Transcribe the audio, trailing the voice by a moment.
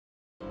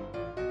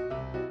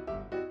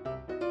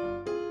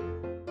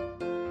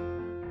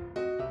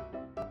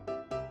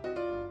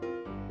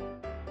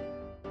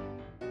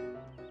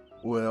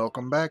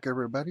Welcome back,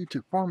 everybody,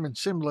 to Farming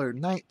Simulator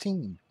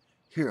 19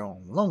 here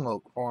on Lone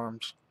Oak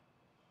Farms.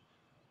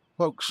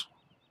 Folks,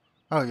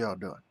 how y'all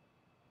doing?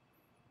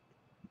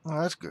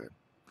 Well, that's good.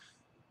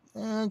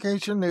 In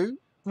case you're new,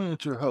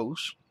 it's your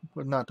host,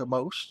 but not the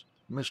most,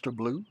 Mr.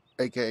 Blue,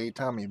 aka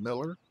Tommy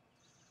Miller.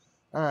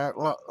 Alright,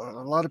 a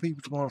lot of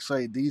people are going to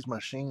say these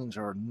machines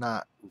are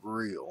not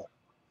real.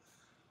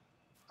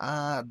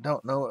 I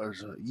don't know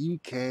if it's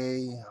UK,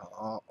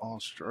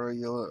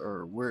 Australia,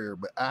 or where,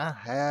 but I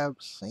have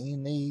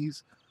seen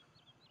these,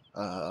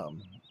 on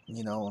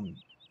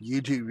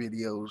YouTube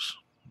videos.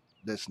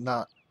 That's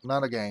not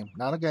a game,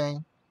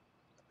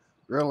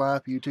 real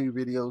life YouTube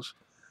videos.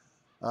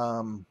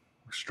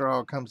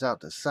 Straw comes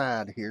out the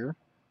side here,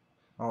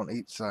 on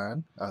each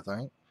side. I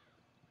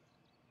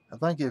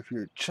think if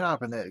you're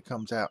chopping it, it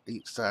comes out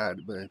each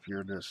side, but if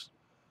you're just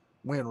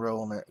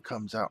windrolling it, it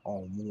comes out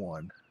on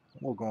one.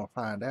 We're gonna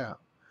find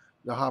out.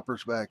 The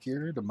hopper's back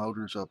here, the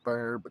motor's up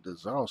there, but the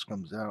exhaust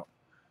comes out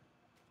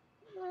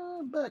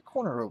back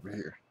corner over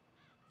here.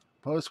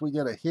 Plus we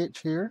got a hitch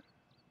here.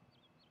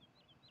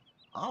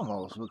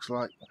 Almost looks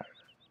like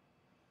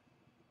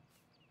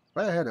if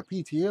I had a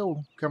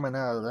PTO coming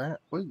out of that,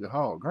 we could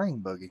haul a grain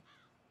buggy.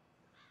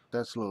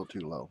 That's a little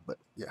too low, but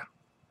yeah.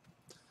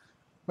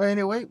 But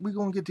anyway, we're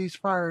going to get these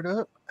fired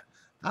up.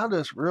 I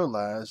just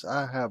realized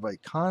I have a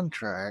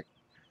contract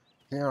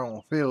here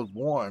on field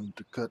 1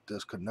 to cut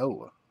this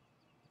canola.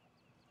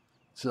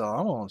 So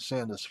I'm going to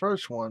send this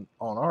first one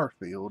on our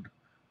field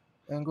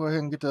and go ahead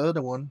and get the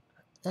other one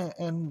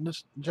in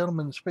this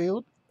gentleman's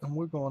field. And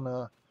we're going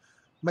to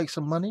make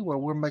some money while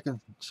we're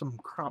making some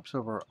crops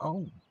of our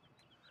own.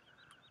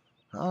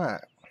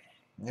 Alright.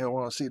 You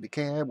want to see the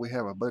cab? We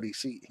have a buddy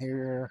seat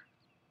here.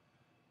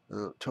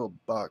 A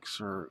toolbox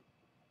or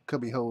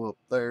cubby hole up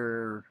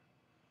there.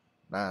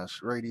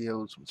 Nice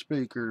radio, some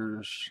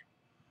speakers,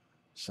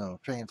 some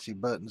fancy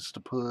buttons to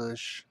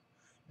push,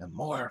 and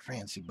more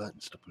fancy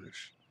buttons to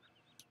push.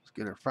 Let's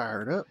get her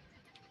fired up.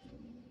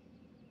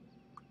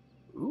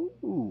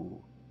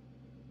 Ooh.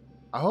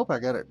 I hope I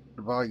got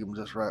the volume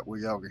just right where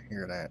y'all can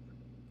hear that.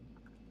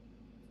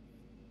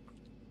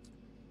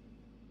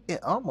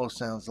 It almost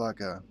sounds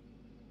like a...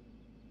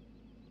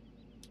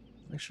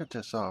 Let me shut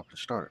this off and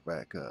start it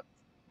back up.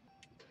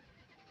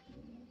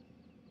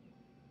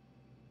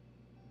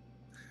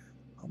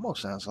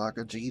 Almost sounds like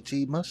a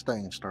GT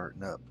Mustang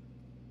starting up.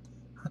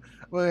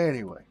 Well,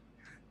 anyway,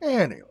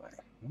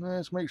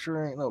 let's make sure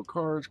there ain't no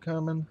cars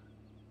coming.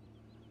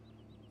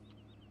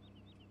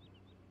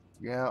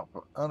 Get out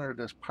from under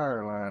this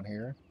power line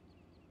here.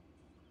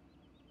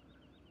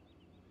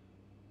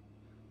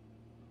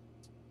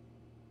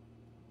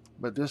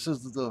 But this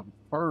is the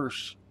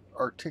first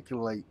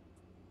articulate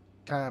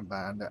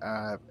combine that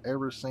I've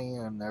ever seen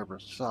and ever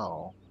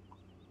saw.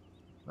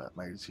 That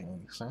makes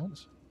any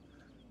sense.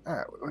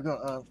 Alright, we're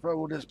gonna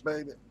unfold this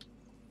baby.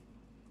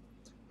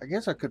 I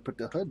guess I could put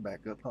the hood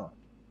back up, huh?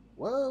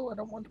 Whoa, I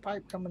don't want the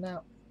pipe coming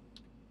out.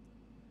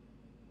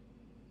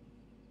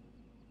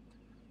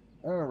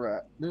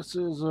 Alright, this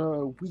is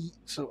wheat,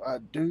 so I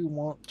do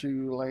want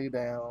to lay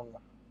down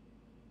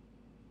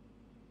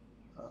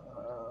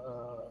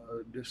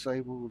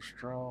disabled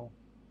strong.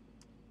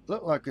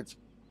 Look like it's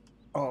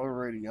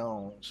already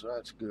on, so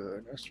that's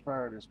good. Let's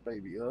fire this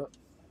baby up.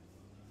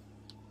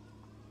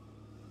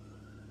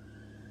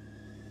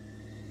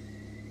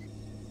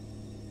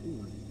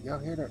 Ooh, y'all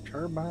hear that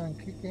turbine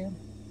kick in?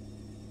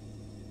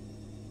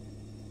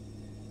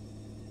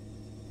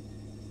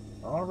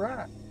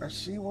 Alright, let's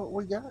see what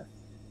we got.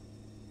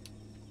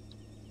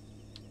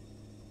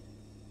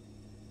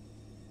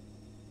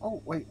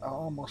 Oh, wait, I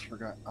almost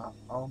forgot.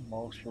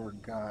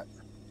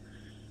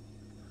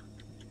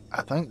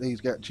 I think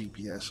these got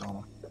GPS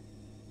on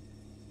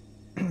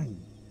them.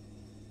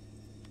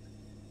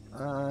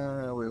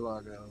 We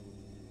want to go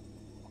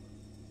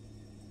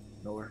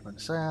north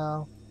and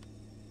south.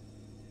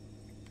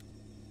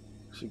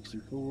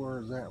 64,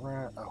 is that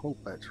right? I hope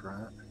that's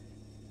right.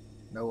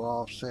 No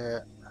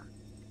offset.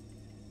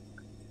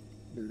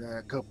 Do that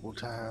a couple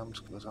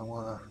times because I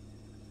want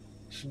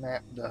to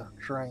snap the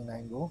train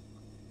angle.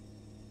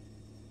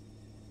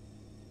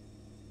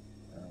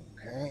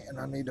 Okay, and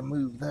I need to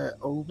move that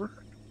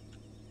over.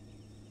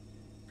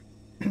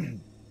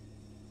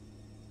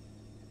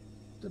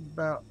 It's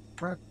about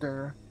right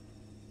there.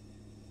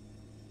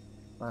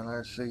 And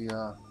let's see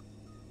if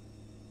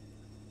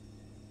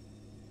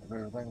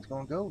everything's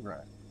going to go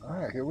right.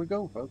 Alright, here we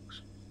go,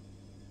 folks.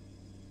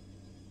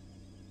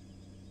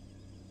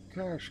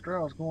 Okay,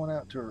 straw's going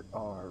out to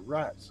our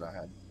right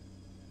side.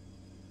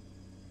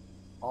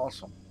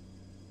 Awesome.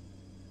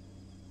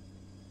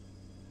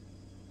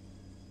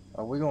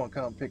 We're going to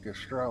come pick a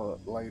straw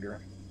up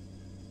later.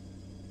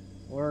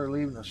 We're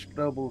leaving the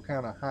stubble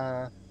kind of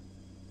high.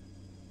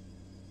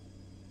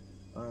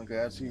 Okay,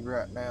 I see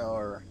right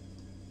now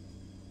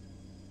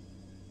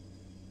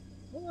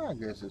well, I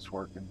guess it's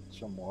working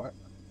somewhat.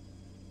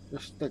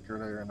 Just thicker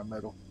there in the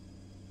middle.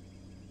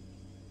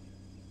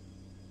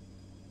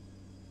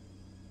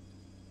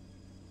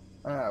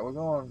 Alright, we're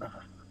going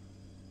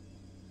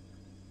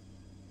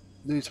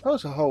They're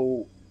supposed to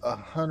hold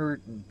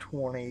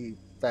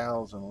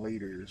 120,000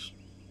 liters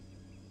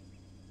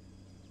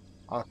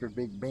off your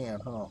big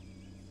bin, huh?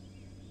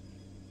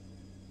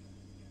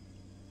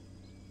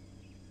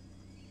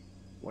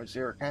 Was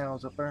there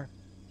cows up there?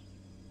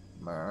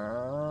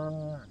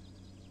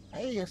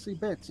 Hey, I see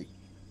Betsy.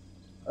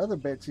 Other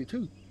Betsy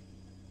too.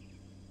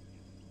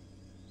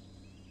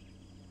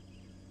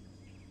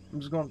 I'm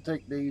just gonna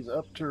take these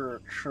up to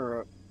her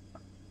truck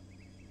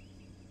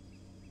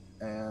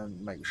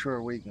and make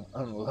sure we can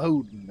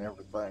unload and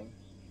everything,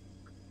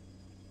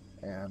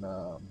 and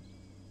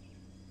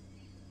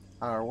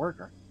hire a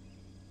worker.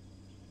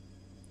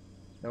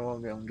 Then we're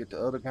gonna get the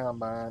other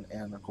combine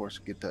and of course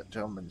get that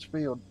gentleman's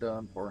field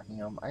done for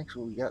him.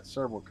 Actually, we got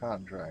several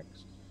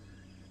contracts.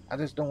 I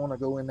just don't want to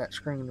go in that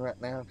screen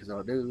right now because if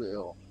I do,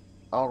 it'll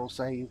auto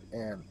save,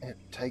 and it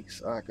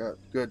takes like a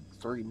good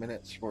 3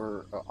 minutes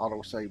for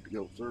auto save to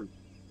go through.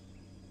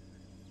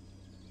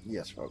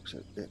 Yes, folks,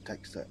 it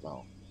takes that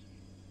long.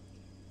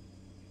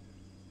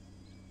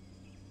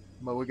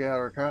 But we got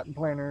our cotton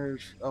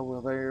planters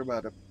over there by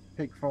the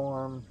pig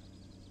farm,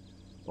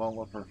 along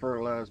with our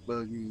fertilized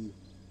buggy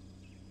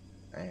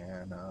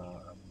and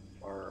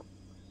our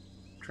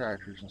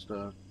tractors and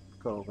stuff,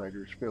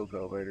 cultivators, field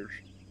cultivators.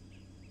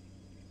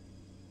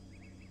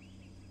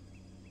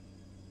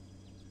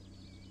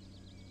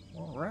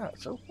 All right,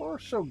 so far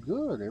so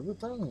good.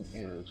 Everything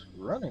is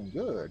running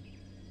good.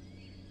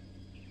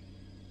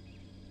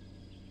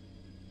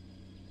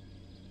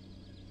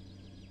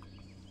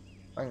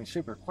 Things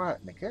super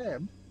quiet in the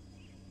cab.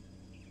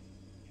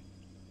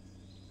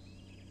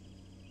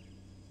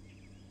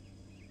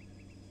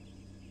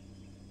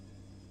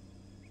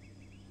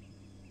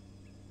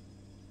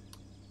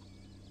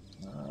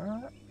 All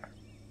right.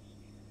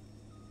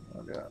 I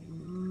got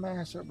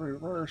massive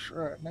reverse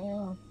right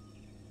now.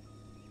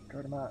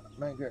 Try to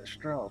make that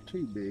straw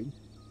too big.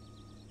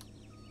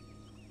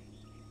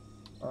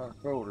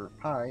 Unfold her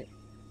pipe.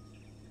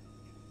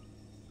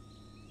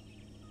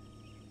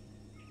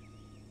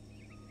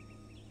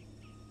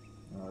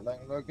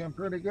 Everything's looking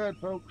pretty good,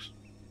 folks.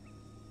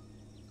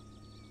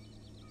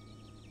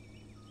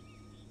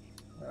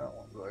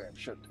 I'll go ahead and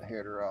shut the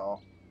header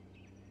off.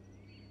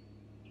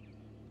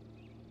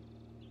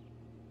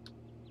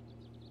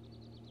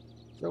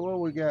 So what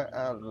we got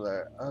out of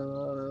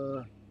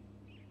that?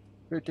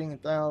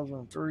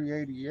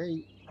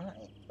 15,388. That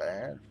ain't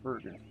bad for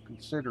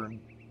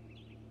considering.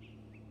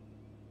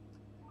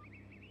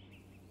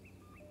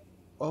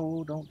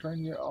 Oh, don't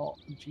turn your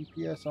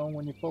GPS on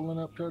when you're pulling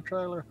up to a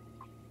trailer.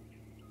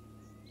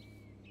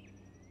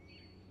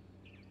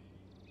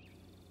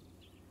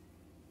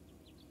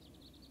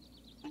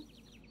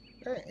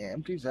 That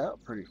empties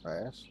out pretty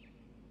fast.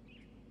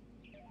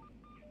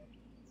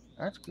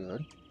 That's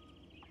good.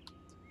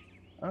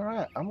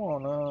 Alright, I'm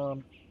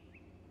on,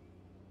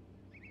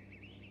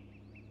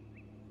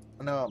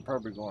 I know I'm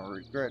probably going to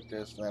regret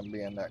this, them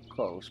being that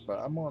close, but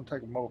I'm going to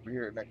take them over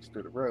here next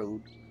to the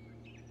road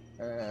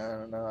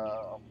and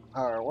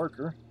hire a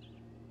worker.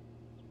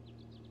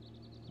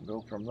 Go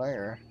from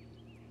there.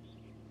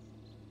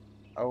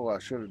 Oh, I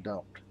should have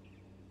dumped.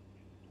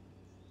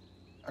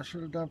 I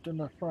should have dumped in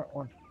the front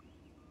one.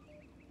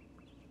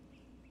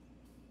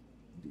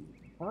 The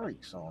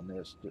brakes on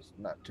this just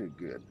not too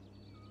good.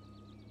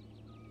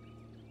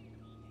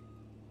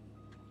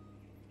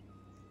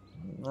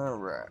 All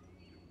right.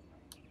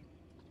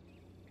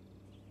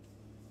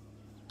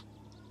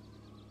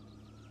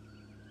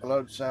 I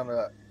love the sound of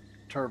that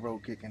turbo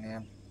kicking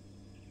in.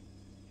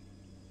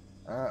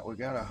 All right, we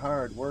got a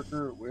hired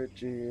worker,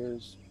 which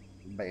is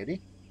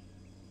Betty.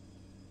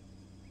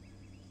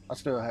 I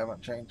still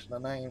haven't changed the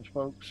names,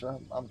 folks.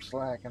 I'm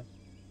slacking.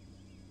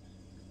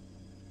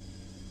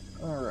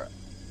 All right.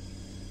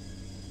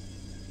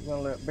 I'm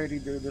gonna let Betty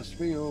do this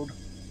field.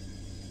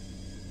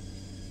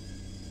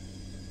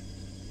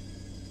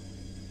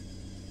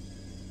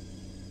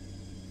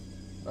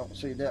 Don't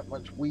see that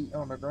much wheat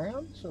on the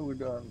ground, so we're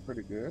doing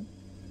pretty good.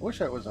 I wish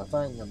that was a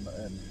thing in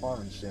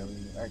farming sim.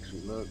 You can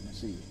actually look and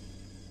see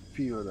a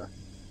few of the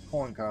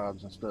corn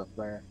cobs and stuff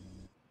there.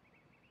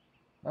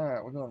 All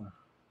right, we're gonna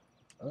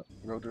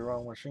go to the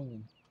wrong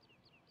machine.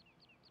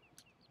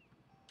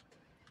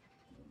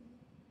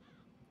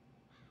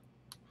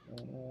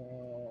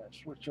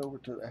 Switch over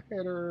to the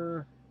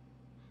header.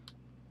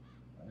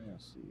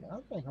 Let's see. I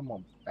think I'm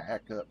gonna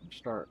back up and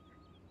start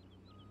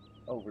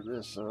over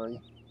this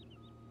way.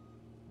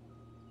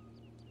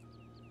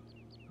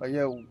 But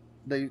yeah,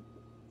 they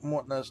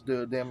wanting us to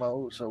do a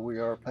demo, so we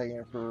are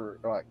paying for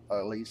like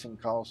a leasing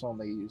costs on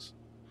these.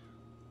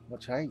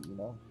 Which, hey, you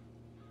know,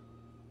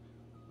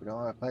 we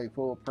don't have to pay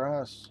full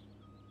price.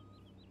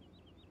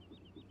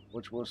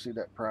 Which we'll see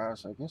that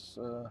price, I guess.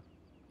 Go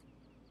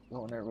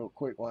in there real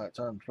quick while it's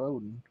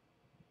unfolding.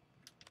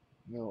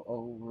 Go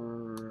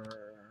over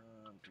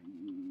to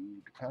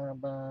the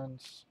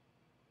combines.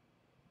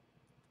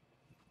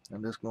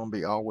 And this is going to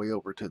be all the way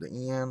over to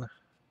the end.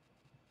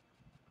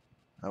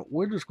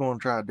 We're just going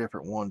to try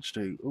different ones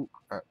too. Ooh,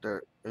 right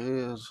there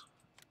is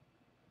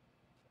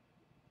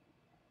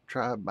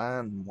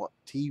TRIBINE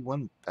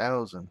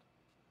T1000.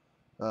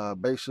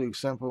 Basically,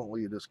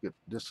 simply, you just get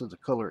this is the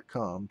color it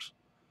comes.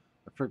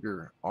 I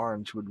figure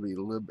orange would be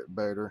a little bit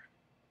better.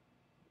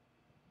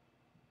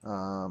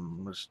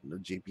 It's the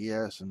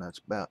GPS, and that's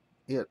about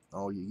it.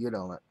 All you get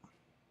on it.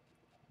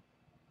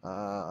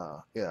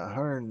 Yeah,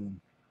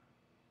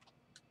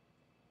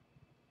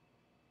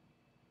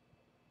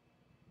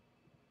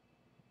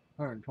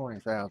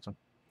 120,000.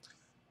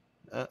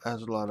 That's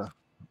a lot of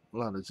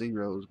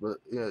zeros, but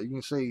yeah, you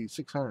can see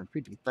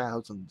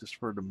 650,000 just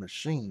for the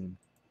machine,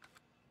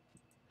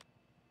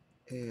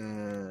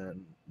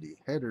 and the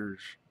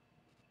headers.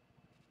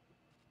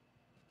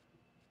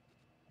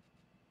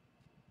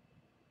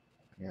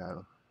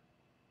 Yeah,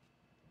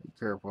 be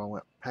careful. I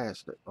went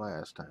past it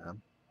last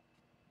time.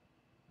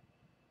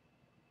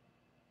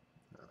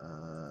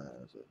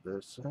 Is it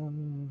this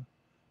one?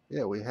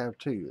 Yeah, we have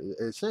two.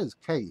 It says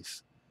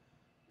case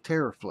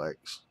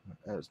Terraflex.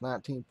 It's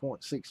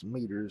 19.6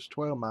 meters,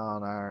 12 mile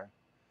an hour.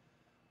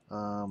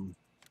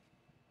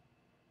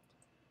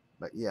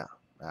 But yeah,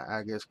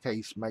 I guess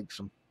Case makes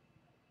them.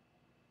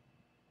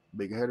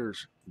 Big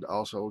headers.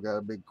 Also got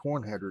a big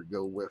corn header to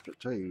go with it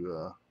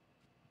too.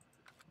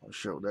 I'll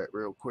show that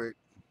real quick.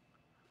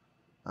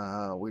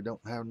 We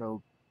don't have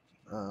no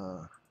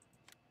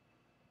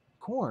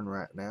corn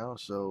right now,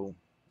 so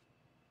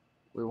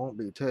we won't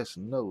be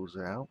testing those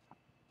out.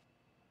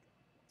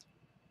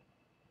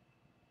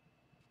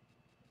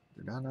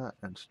 Did I not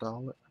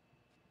install it?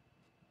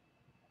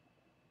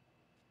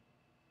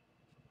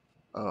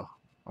 Oh,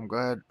 I'm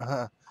glad.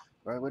 Glad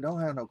we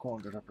don't have no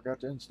corn because I forgot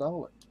to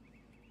install it.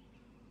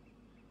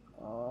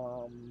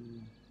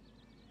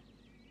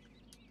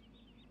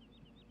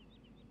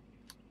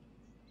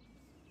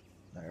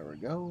 There we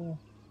go.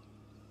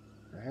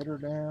 The header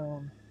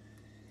down.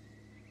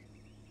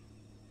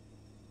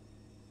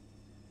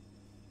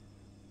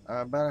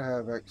 I better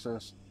have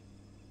access.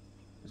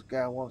 This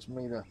guy wants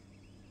me to.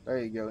 There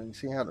you go. You can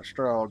see how the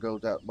straw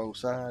goes out both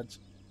sides.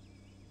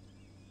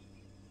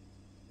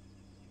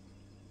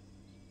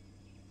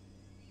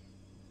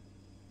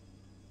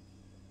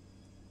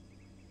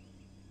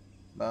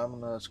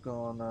 I'm just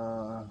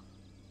gonna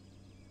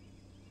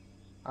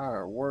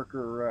hire a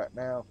worker right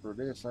now for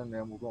this, and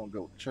then we're gonna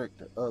go check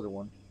the other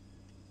one.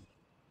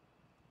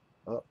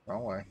 Oh,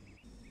 wrong way.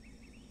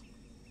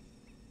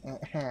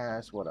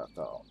 That's what I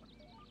thought.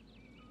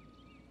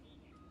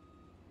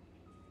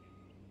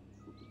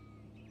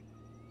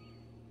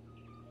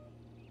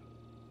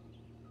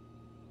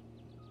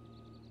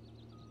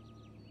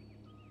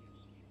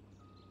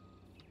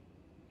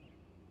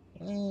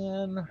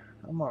 And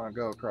I'm gonna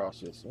go across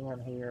this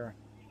end here.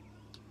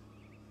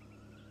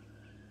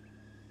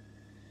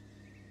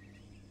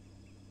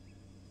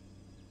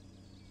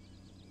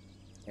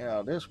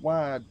 Yeah, this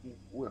wide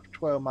with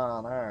 12 mile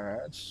an hour,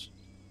 that's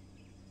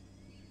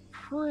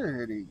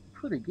pretty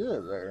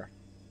good there.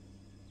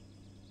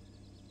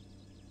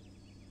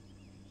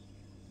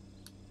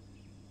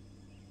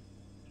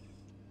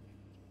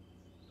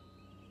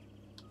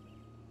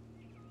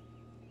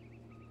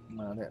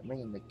 I didn't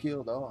mean to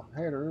kill the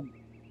header.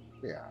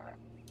 Yeah,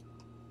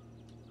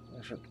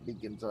 let's shut the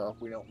beacons off.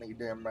 We don't need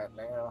them right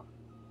now.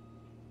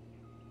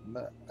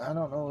 But I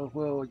don't know if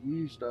we'll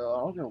use the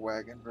auger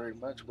wagon very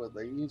much with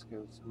these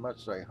because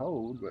much they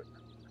hold, but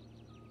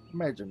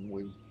imagine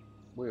we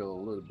will a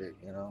little bit,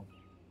 you know.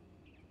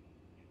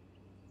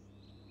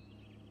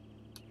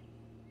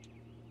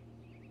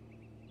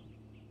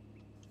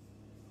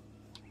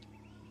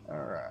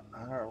 Alright,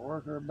 our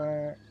worker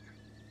back.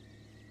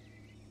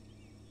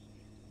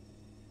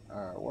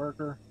 Our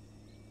worker.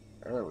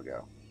 There we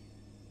go.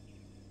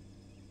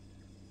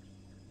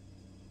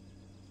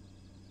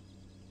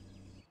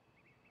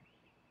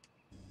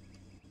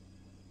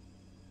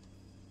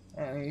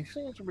 And he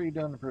seems to be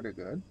doing pretty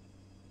good.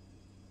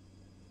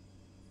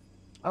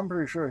 I'm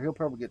pretty sure he'll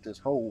probably get this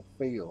whole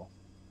field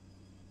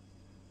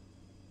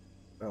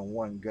in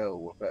one go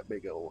with that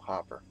big old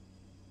hopper.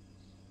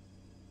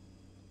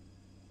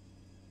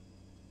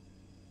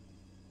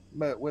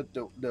 But with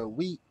the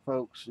wheat,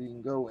 folks, you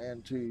can go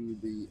into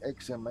the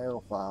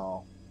XML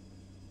file,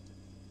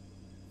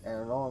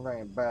 and the only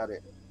thing about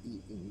it,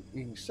 you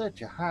can set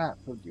your height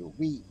for your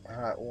wheat,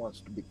 how it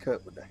wants to be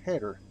cut with the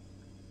header,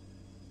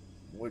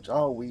 which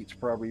all wheat's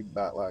probably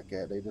about like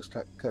that. They just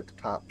cut the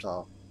tops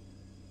off.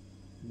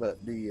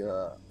 But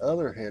the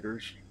other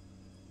headers,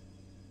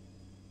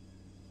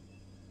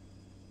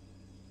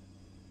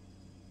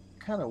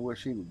 kind of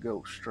wish he would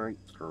go straight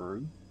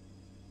through.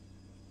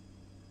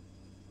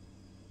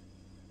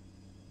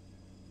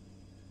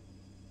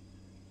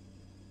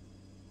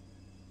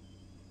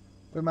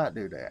 We might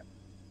do that.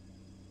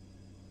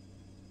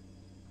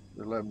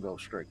 Just let him go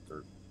straight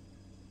through.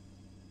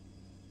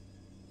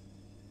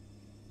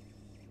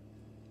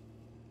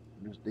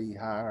 Just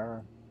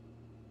de-hire,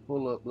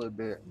 pull up a little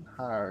bit and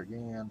hire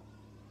again.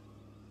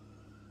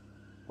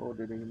 Or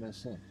did he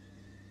miss him?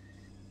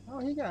 Oh,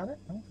 he got it.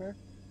 Okay.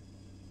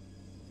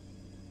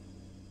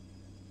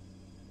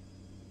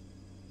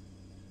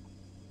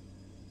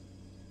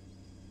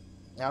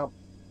 I'd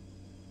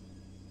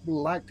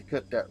like to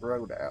cut that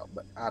road out,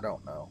 but I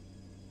don't know.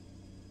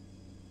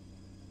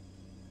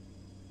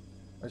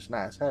 It's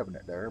nice having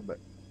it there, but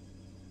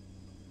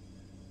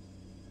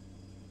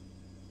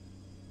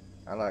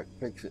I like to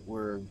fix it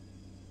where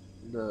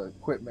the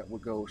equipment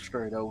would go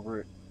straight over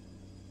it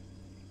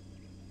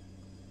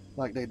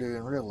like they do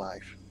in real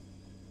life.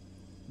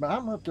 But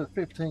I'm up to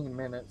 15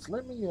 minutes.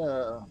 Let me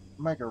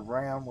make a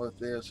round with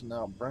this and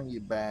I'll bring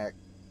you back.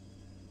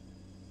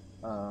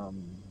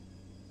 I'm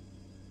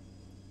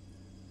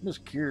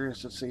just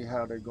curious to see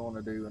how they're going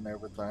to do and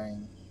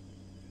everything.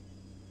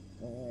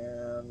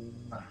 And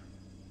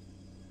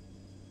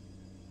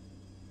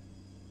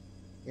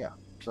yeah,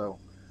 so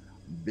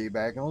be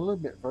back in a little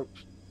bit,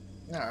 folks.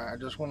 I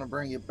just want to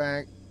bring you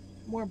back.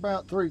 We're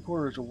about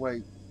 3/4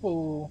 away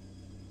full.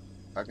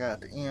 I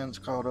got the ends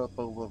caught up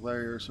over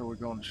there, so we're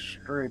going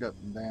straight up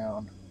and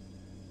down.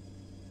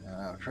 And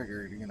I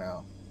figured,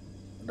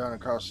 done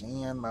across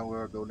the end, might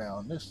well go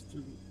down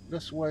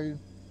this way.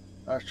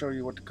 I'll show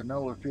you what the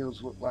canola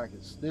fields look like.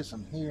 It's this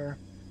in here,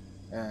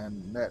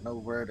 and that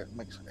over there that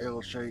makes an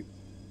L shape.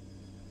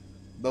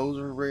 Those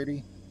are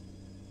ready.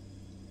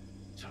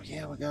 So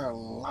yeah, we got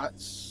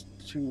lots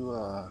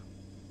to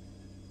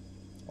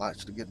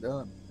get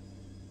done.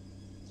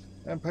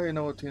 And pay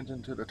no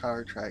attention to the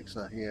tire tracks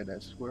ahead.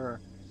 That's where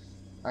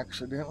I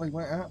accidentally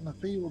went out in the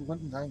field,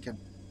 wasn't thinking.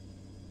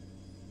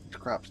 The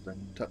crop's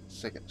done took the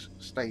second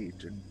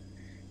stage, and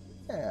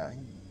yeah,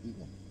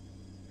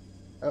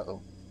 uh-oh.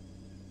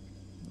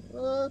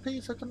 A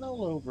piece of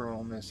canola over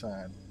on this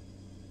side.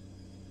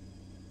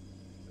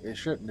 It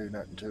shouldn't do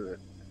nothing to it.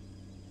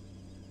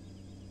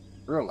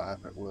 Real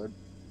life it would.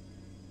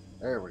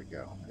 There we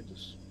go. It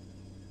just,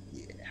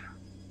 yeah.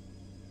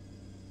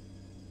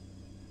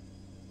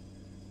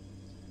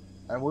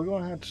 And we're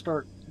going to have to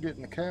start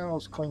getting the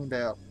cows cleaned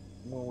out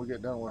when we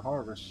get done with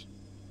harvest.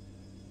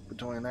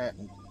 Between that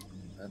and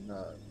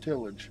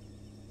tillage.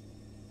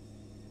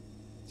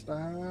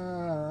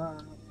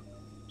 Stop.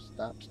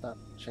 Stop.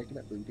 Shaking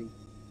that booty.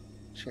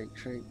 Shake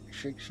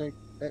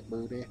that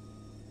booty.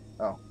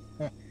 Oh,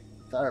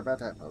 sorry about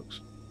that, folks.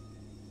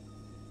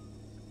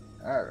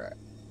 Alright.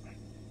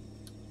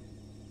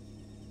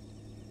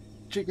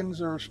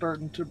 Chickens are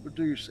starting to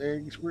produce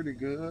eggs pretty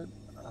good.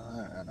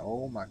 And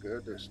oh my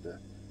goodness, the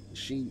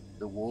sheep,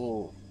 the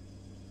wool,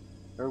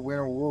 their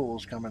winter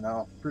wool's coming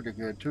off pretty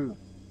good too.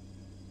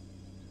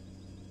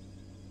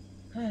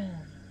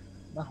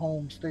 My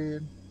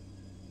homestead.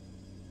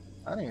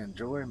 I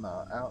enjoy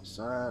my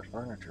outside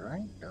furniture. I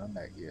ain't done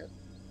that yet.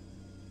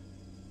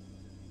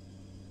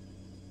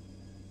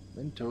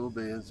 Been too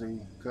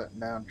busy cutting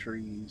down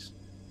trees.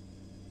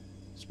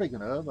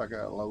 Speaking of, I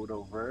got a load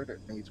over there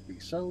that needs to be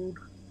sold.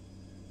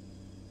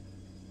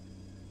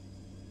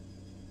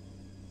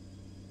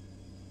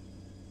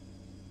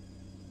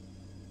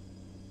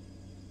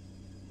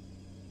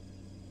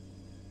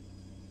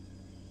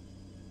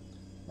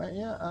 But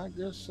yeah, I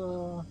just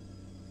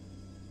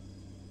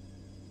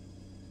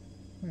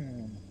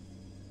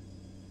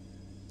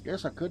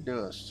guess I could do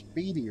a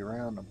speedy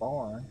around the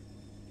barn.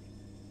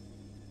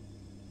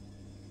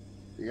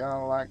 Do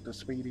y'all like the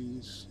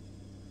speedies?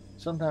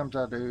 Sometimes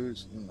I do,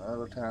 and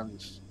other times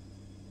it's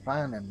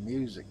finding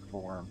music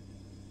for them.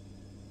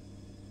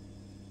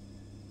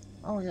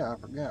 Oh yeah, I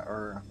forgot.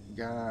 Our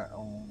guy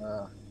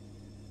on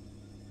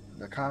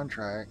the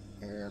contract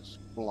is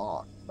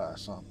blocked by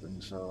something,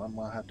 so I'm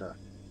gonna have to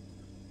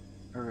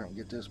hurry up and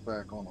get this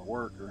back on the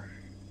worker.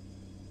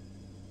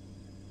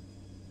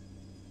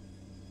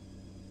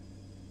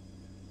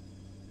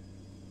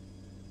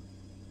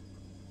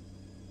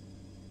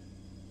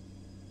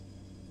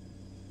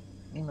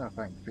 I don't know if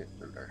I can fit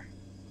through there.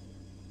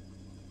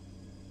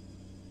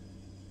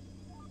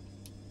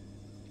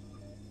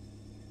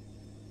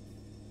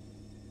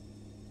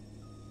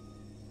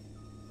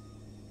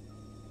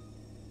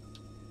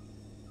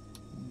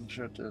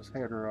 Shut this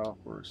header off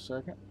for a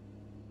second.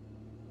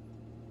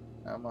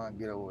 I'm gonna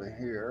get over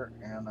here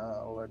and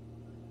let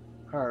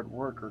hired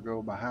worker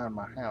go behind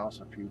my house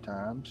a few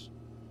times.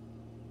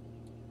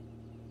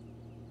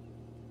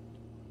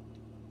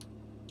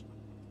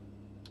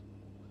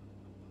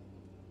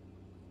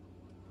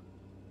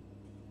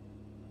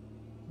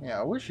 Yeah,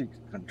 I wish you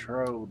could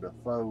control the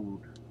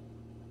fold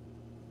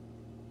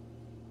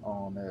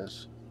on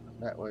this.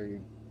 That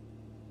way, in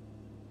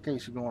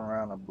case you're going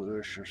around a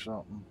bush or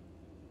something.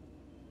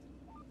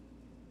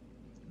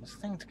 This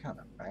thing's kind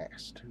of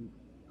fast too.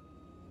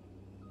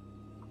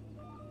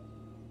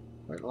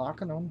 Quit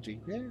locking on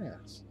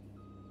GPS.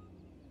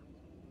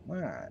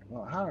 Alright,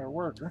 well, hire a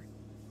worker.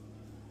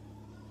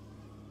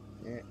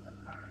 Yeah.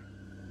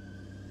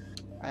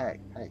 Hey.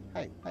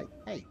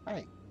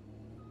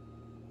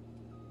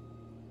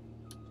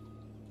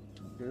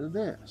 Do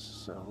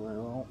this so we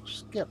won't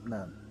skip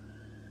none.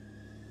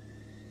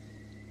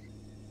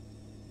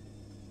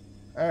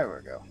 There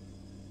we go.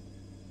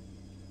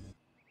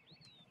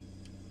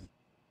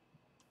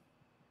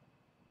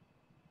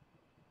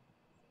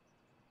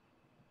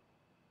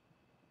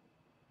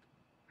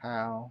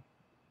 How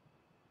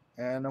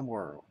in the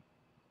world?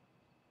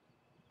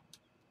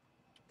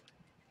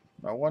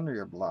 No wonder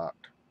you're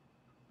blocked.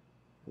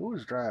 Who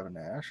was driving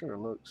that? I should have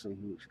looked to see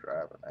who was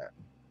driving that.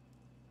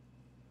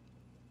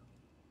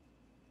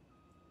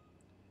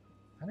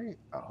 How do you,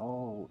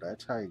 oh,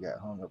 that's how you got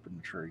hung up in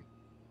the tree.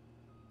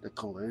 The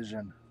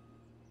collision.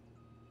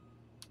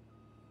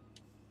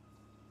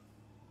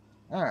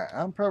 Alright,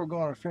 I'm probably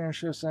going to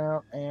finish this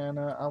out, and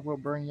I will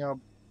bring y'all...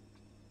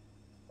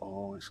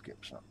 Oh, we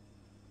skipped some.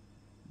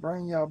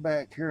 Bring y'all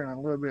back here in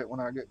a little bit when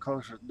I get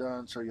closer to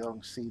done, so y'all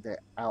can see the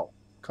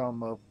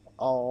outcome of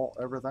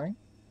everything.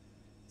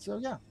 So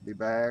yeah, be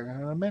back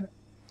in a minute.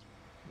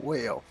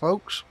 Well,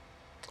 folks,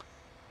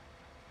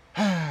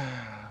 he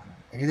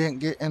didn't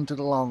get into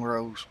the long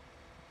rows.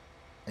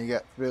 He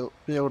got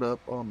filled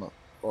up on the...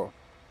 Oh,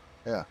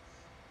 yeah.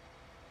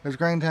 His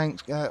grain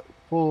tank's got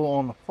full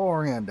on the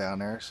far end down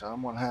there, so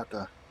I'm going to have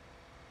to...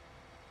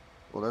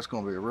 Well, that's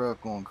going to be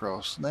rough going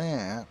across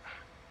that.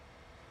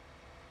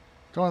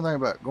 The only thing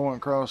about going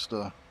across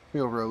the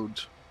field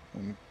roads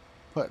when you're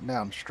putting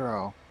down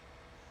straw.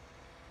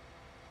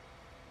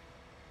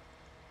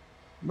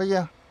 But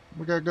yeah,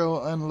 we got to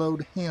go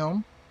unload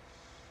him.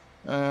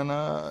 And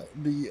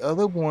the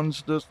other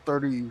one's just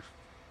 34%.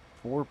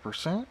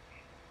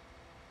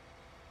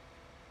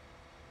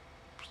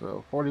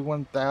 So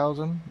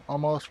 41,000,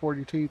 almost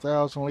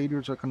 42,000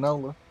 liters of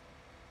canola.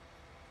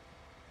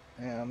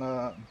 And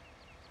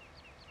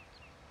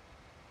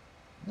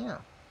yeah,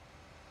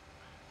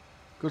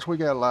 because we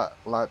got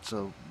lots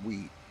of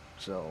wheat,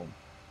 so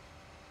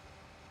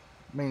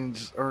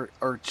means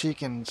our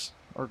chickens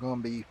are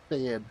going to be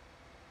fed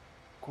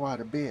quite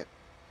a bit,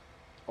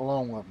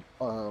 along with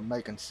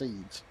making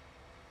seeds.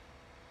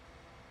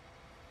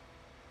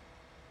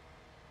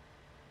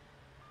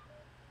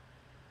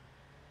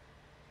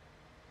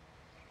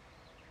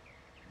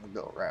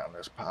 We'll go around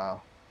this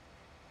pile.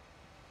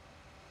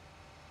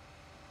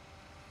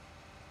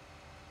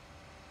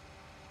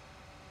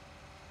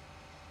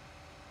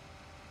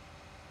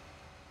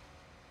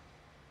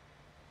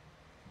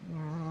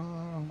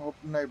 Hope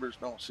the neighbors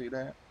don't see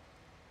that.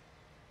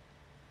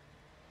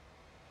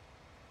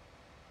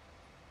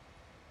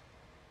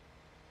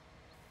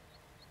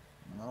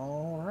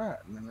 Alright,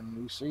 and then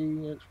you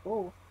see it's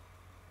full.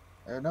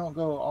 It don't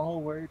go all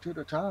the way to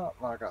the top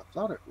like I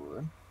thought it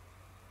would.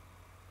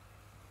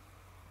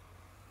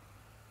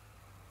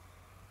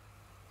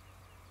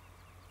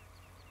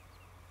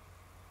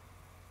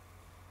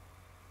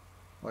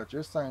 But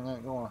this thing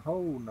ain't going to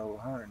hold no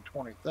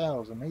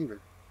 120,000 either.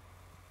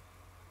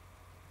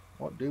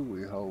 What do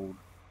we hold?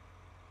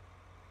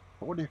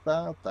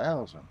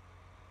 45,000.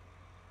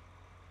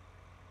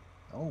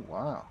 Oh,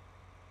 wow.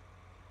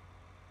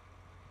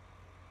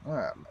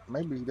 Alright,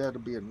 maybe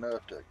that'll be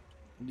enough to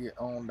get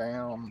on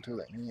down to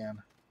the end.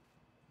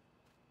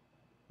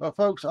 Well,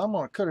 folks, I'm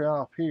going to cut it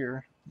off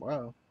here.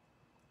 Wow.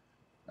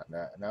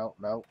 No.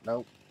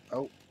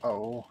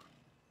 Oh.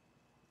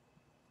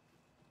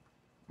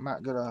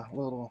 Might get a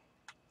little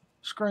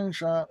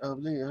screenshot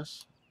of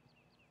this.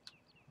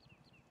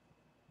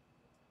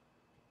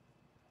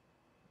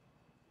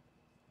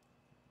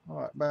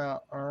 What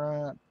about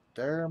right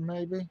there,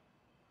 maybe?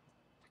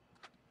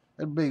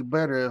 It'd be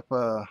better if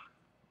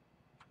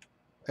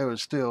it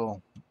was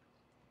still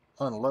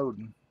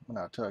unloading when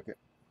I took it.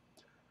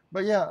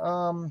 But yeah,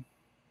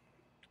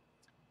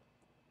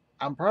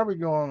 I'm probably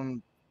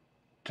going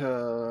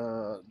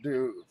to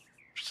do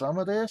some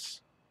of this,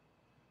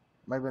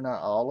 maybe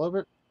not all of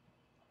it,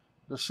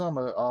 just some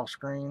of it off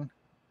screen,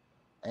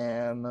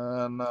 and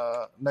then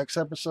next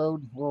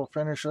episode we'll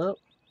finish up.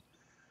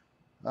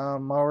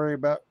 I'm already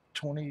about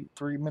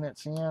 23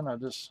 minutes in. I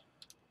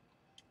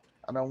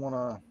don't want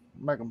to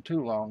make them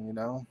too long, you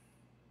know.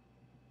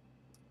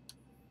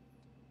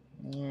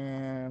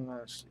 And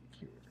let's see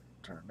here,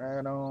 turn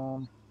that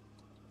on,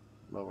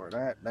 lower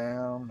that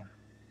down,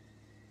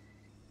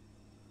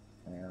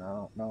 and I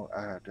don't know,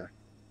 I have to,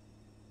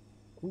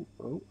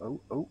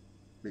 oh,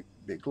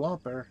 big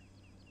lump there.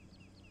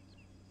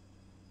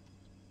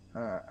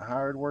 Alright,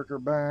 hired worker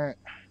back.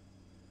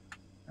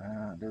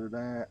 Do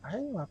that. Hey,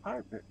 my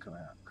pipe bit come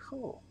out.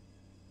 Cool.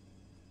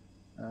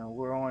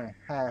 We're only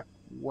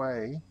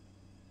halfway.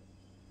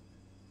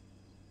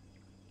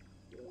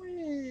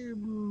 We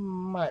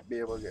might be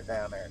able to get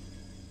down there.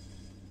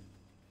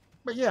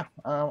 But yeah,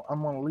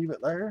 I'm going to leave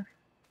it there.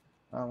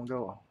 I'm going to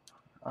go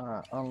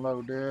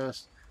unload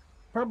this.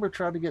 Probably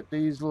try to get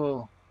these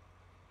little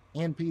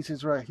end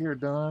pieces right here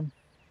done.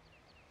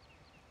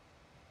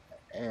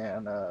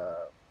 And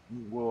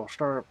we'll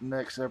start up the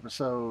next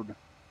episode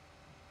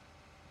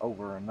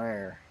over in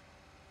there.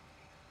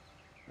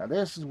 Now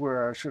this is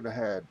where I should have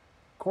had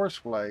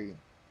courseplay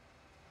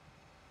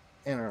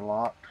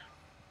interlocked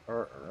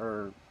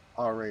or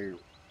already,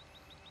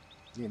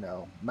 you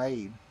know,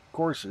 made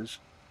courses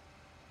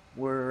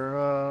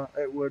where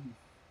it would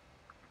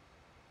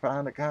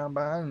find a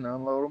combine and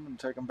unload them and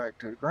take them back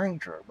to the grain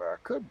truck. But I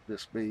could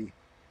just be,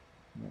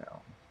 you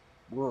know,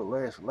 a little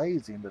less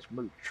lazy and just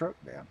move the truck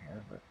down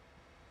here. But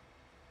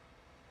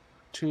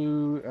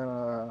two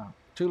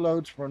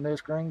loads from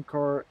this grain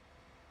cart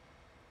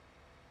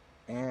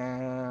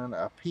and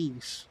a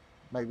piece,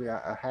 maybe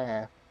a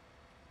half.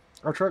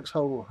 Our trucks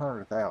hold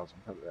 100,000,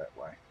 put it that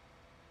way.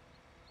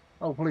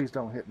 Oh, please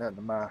don't hit nothing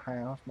to my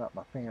house, not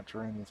my fence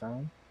or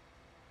anything.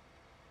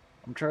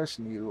 I'm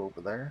trusting you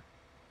over there.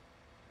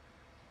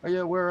 Oh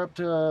yeah, we're up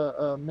to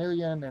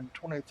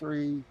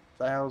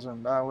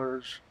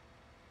 $1,023,000.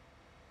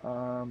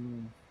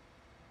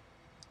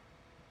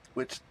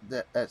 Which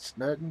that's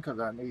nothing because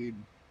I need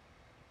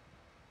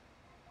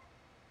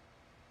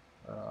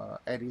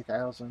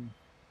 80,000.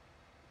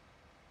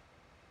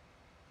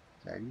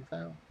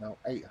 80,000? No,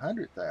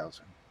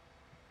 800,000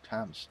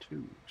 times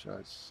 2. So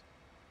it's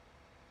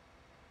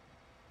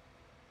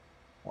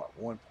what,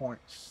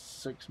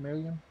 1.6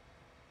 million?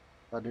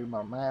 If I do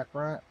my math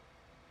right,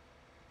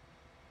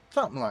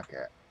 something like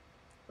that.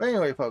 But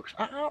anyway, folks,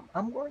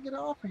 I'm going to get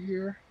off of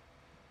here,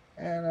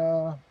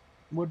 and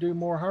we'll do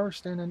more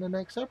harvesting in the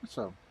next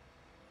episode.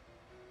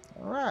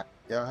 All right,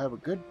 y'all have a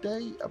good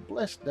day, a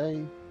blessed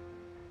day.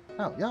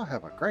 Oh, y'all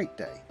have a great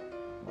day,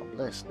 a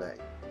blessed day,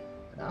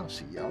 and I'll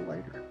see y'all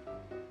later.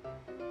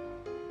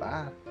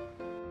 Bye.